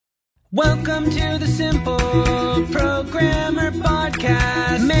Welcome to the Simple Programmer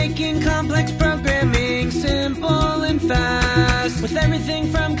Podcast, making complex programming simple and fast, with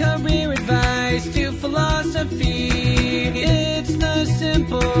everything from career advice to philosophy. It's the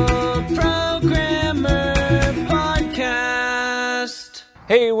Simple Programmer Podcast.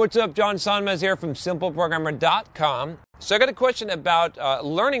 Hey, what's up? John Sonmez here from SimpleProgrammer.com. So I got a question about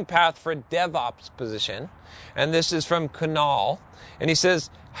learning path for a DevOps position, and this is from Kunal, and he says,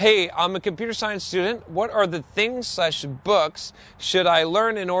 hey, I'm a computer science student. What are the things/books should I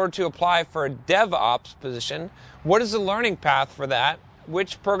learn in order to apply for a DevOps position? What is the learning path for that?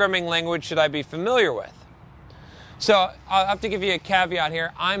 Which programming language should I be familiar with? So I'll have to give you a caveat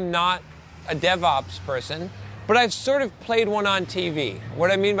here. I'm not a DevOps person, but I've sort of played one on TV.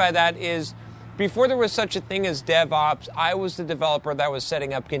 What I mean by that is, before there was such a thing as DevOps, I was the developer that was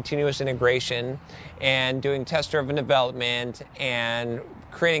setting up continuous integration and doing test-driven development and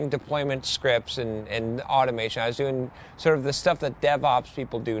creating deployment scripts and automation. I was doing sort of the stuff that DevOps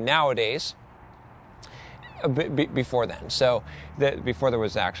people do nowadays before then, so before there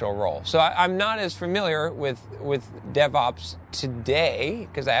was the actual role. So I'm not as familiar with DevOps today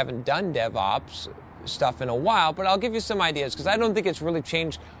because I haven't done DevOps stuff in a while, but I'll give you some ideas because I don't think it's really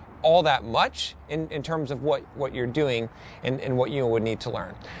changed all that much in terms of what you're doing and what you would need to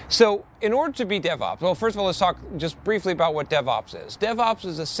learn. So in order to be DevOps, well, first of all, let's talk just briefly about what DevOps is. DevOps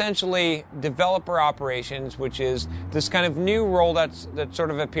is essentially developer operations, which is this kind of new role that sort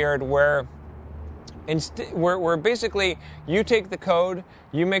of appeared where basically you take the code,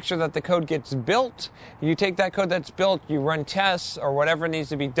 you make sure that the code gets built, you take that code that's built, you run tests or whatever needs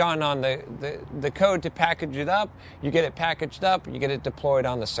to be done on the code to package it up, you get it packaged up, you get it deployed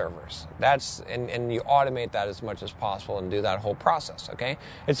on the servers. And you automate that as much as possible and do that whole process, okay?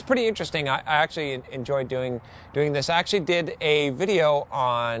 It's pretty interesting. I actually enjoy doing this. I actually did a video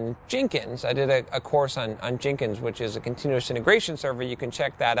on Jenkins. I did a course on Jenkins, which is a continuous integration server. You can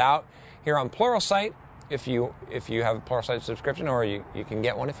check that out here on Pluralsight if you have a Pluralsight subscription, or you can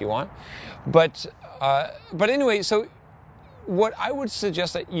get one if you want. But anyway, so what I would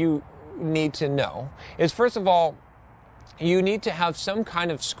suggest that you need to know is, first of all, you need to have some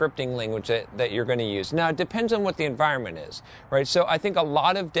kind of scripting language that you're going to use. Now, it depends on what the environment is, right? So I think a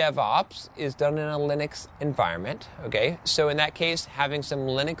lot of DevOps is done in a Linux environment, okay? So in that case, having some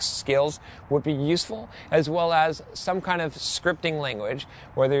Linux skills would be useful, as well as some kind of scripting language,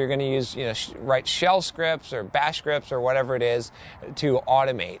 whether you're going to use, write shell scripts or bash scripts or whatever it is to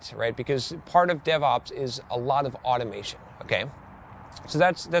automate, right? Because part of DevOps is a lot of automation, okay? So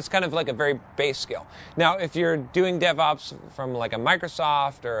that's kind of like a very base skill. Now, if you're doing DevOps from like a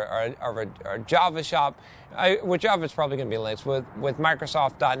Microsoft or a Java shop, with Java it's probably going to be Linux. With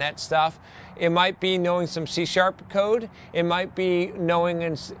Microsoft.NET stuff, it might be knowing some C# code. It might be knowing,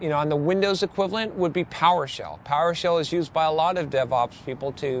 on the Windows equivalent would be PowerShell. PowerShell is used by a lot of DevOps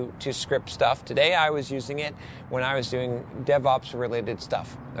people to script stuff. Today I was using it when I was doing DevOps related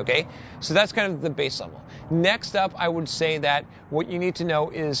stuff. Okay, so that's kind of the base level. Next up, I would say that what you need to know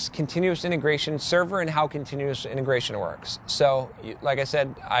is continuous integration server and how continuous integration works. So, like I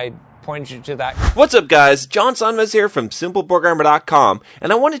said, I pointed you to that. What's up, guys? John Sonmez here from SimpleProgrammer.com,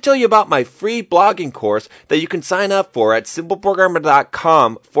 and I want to tell you about my free blogging course that you can sign up for at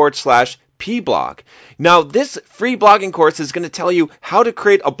SimpleProgrammer.com/pblog. Now, this free blogging course is going to tell you how to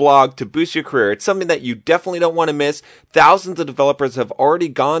create a blog to boost your career. It's something that you definitely don't want to miss. Thousands of developers have already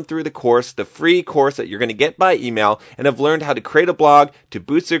gone through the course, the free course that you're going to get by email, and have learned how to create a blog to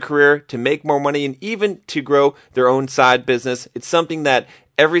boost their career, to make more money, and even to grow their own side business. It's something that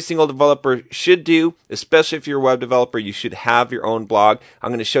every single developer should do, especially if you're a web developer. You should have your own blog. I'm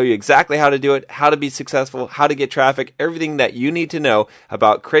going to show you exactly how to do it, how to be successful, how to get traffic, everything that you need to know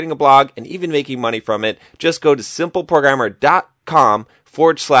about creating a blog and even making money from it. Just go to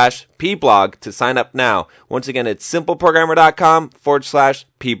simpleprogrammer.com/pblog to sign up now. Once again, it's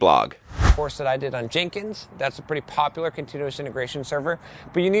simpleprogrammer.com/pblog. Course that I did on Jenkins. That's a pretty popular continuous integration server,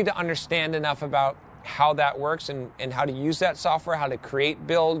 but you need to understand enough about how that works and how to use that software, how to create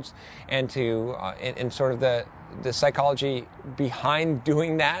builds, and to and sort of the psychology behind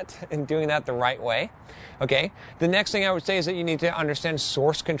doing that and doing that the right way. Okay. The next thing I would say is that you need to understand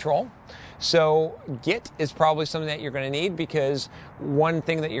source control. So Git is probably something that you're going to need, because one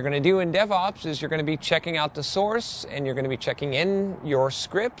thing that you're going to do in DevOps is you're going to be checking out the source, and you're going to be checking in your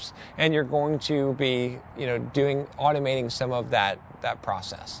scripts, and you're going to be, automating some of that that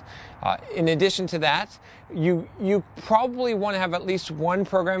process. In addition to that, you probably want to have at least one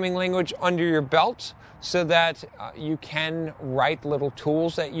programming language under your belt so that you can write little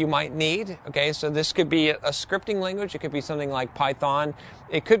tools that you might need. Okay, so this could be a scripting language. It could be something like Python.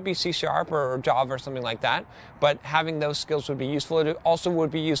 It could be C# or Java or something like that. But having those skills would be useful. It also would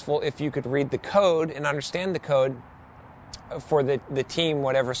be useful if you could read the code and understand the code for the team,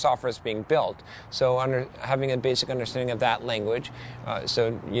 whatever software is being built. So having a basic understanding of that language.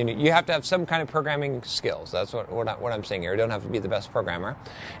 So you have to have some kind of programming skills. That's what I'm saying here. You don't have to be the best programmer.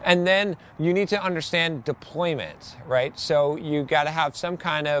 And then you need to understand deployment, right? So you got to have some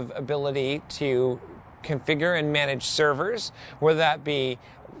kind of ability to configure and manage servers, whether that be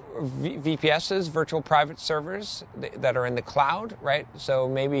VPSs, virtual private servers that are in the cloud, right? So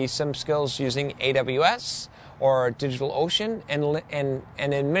maybe some skills using AWS or DigitalOcean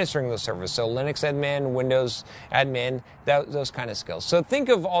and administering those servers. So Linux admin, Windows admin, those kind of skills. So think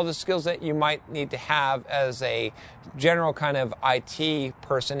of all the skills that you might need to have as a general kind of IT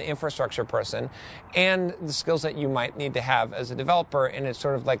person, infrastructure person, and the skills that you might need to have as a developer. And it's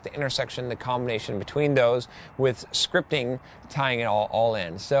sort of like the intersection, the combination between those with scripting tying it all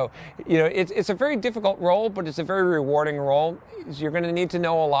in. So, it's a very difficult role, but it's a very rewarding role. You're going to need to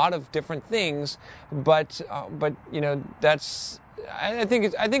know a lot of different things, but that's. I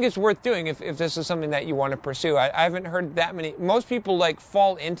think it's worth doing if this is something that you want to pursue. I haven't heard that many. Most people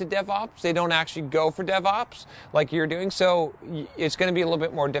fall into DevOps. They don't actually go for DevOps like you're doing. So it's going to be a little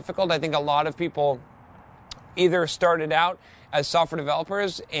bit more difficult. I think a lot of people either started out as software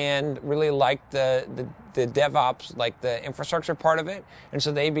developers and really liked the DevOps, like the infrastructure part of it, and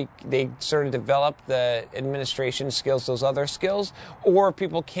so they sort of developed the administration skills, those other skills, or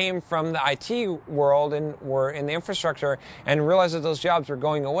people came from the IT world and were in the infrastructure and realized that those jobs were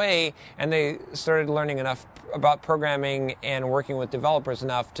going away, and they started learning enough about programming and working with developers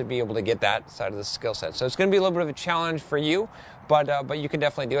enough to be able to get that side of the skill set. So it's going to be a little bit of a challenge for you, but you can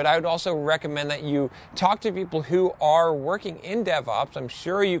definitely do it. I would also recommend that you talk to people who are working in DevOps. I'm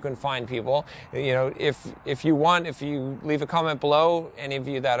sure you can find people. If you want, if you leave a comment below, any of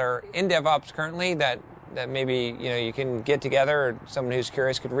you that are in DevOps currently that maybe you can get together, or someone who's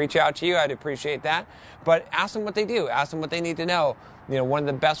curious could reach out to you, I'd appreciate that. But ask them what they do. Ask them what they need to know. One of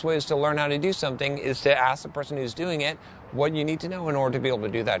the best ways to learn how to do something is to ask the person who's doing it what you need to know in order to be able to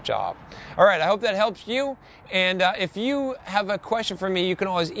do that job. All right, I hope that helps you. And if you have a question for me, you can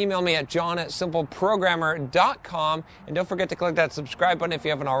always email me at john@simpleprogrammer.com. And don't forget to click that subscribe button if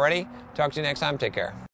you haven't already. Talk to you next time. Take care.